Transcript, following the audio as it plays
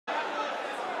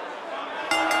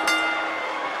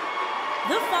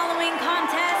The following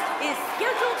contest is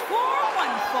scheduled for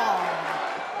one fall.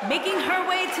 Making her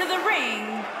way to the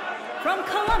ring from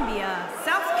Columbia,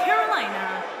 South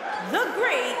Carolina, the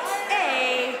Great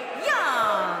Mae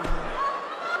Young.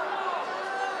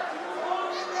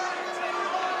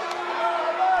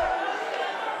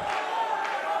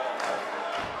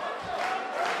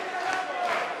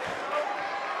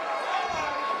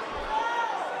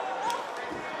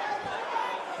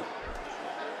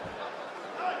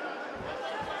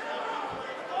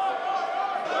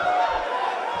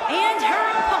 And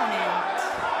her opponent,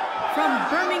 from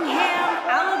Birmingham,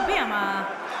 Alabama,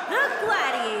 the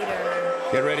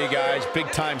Gladiator. Get ready, guys.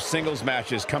 Big-time singles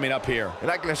matches coming up here.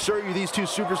 And I can assure you these two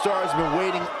superstars have been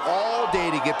waiting all day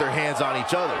to get their hands on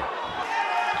each other.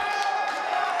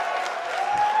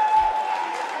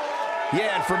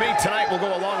 Yeah, and for me, tonight will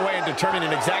go a long way in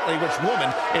determining exactly which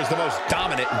woman is the most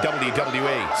dominant in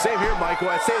WWE. Same here, Michael.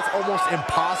 I'd say it's almost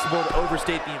impossible to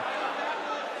overstate the...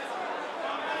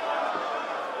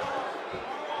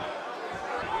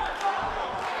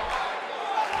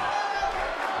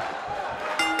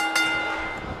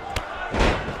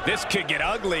 This could get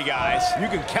ugly, guys. You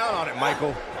can count on it,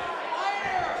 Michael.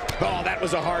 Oh, that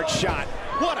was a hard shot.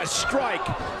 What a strike.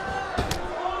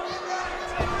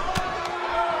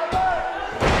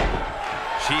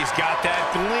 She's got that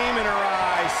gleam in her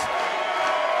eyes.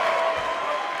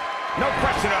 No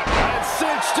question up. And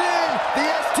cinched in. The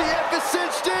STF is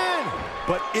cinched in.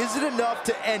 But is it enough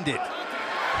to end it?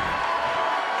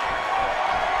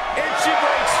 And she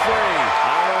breaks free.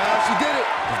 I don't know how she did it,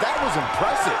 but that was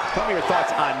impressive. Tell me your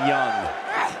thoughts on Young.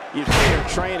 You've seen her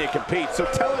train and compete, so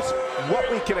tell us what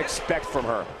we can expect from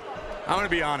her. I'm gonna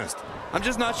be honest. I'm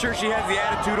just not sure she has the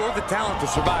attitude or the talent to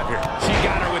survive here. She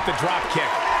got her with the drop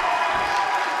kick.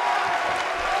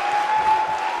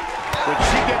 When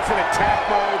she gets in attack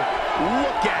mode,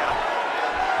 look out.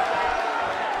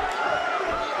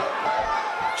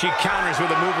 She counters with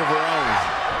a move of her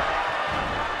own.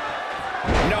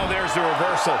 No, there's the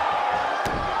reversal.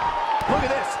 Look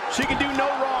at this. She can do no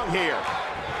wrong here.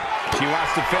 She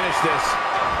wants to finish this.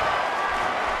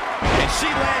 And she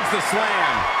lands the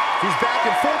slam. She's back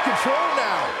in full control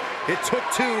now. It took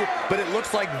two, but it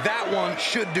looks like that one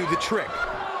should do the trick.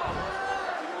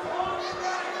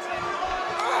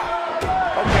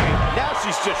 Okay, now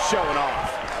she's just showing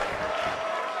off.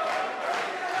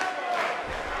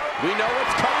 We know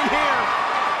what's coming here.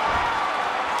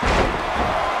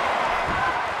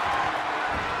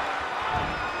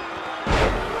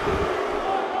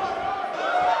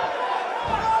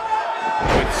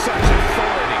 With such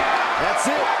authority. That's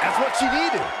it. That's what she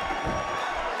needed.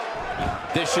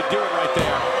 This should do it right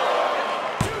there.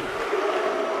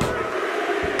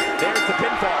 There's the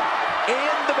pinfall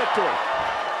and the victory.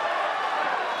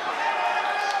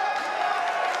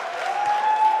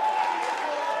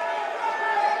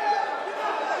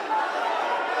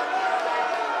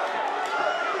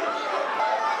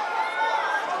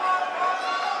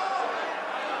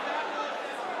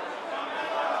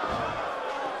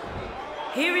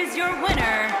 Here is your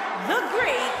winner, the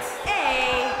Great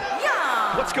Mae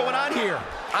Young. What's going on here?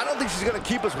 I don't think she's going to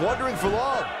keep us wondering for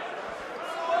long.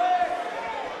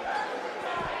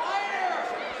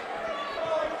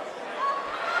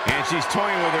 And she's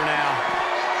toying with her now.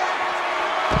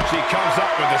 She comes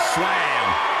up with a slam.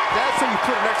 That's how you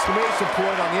put an exclamation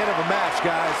point on the end of a match,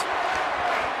 guys.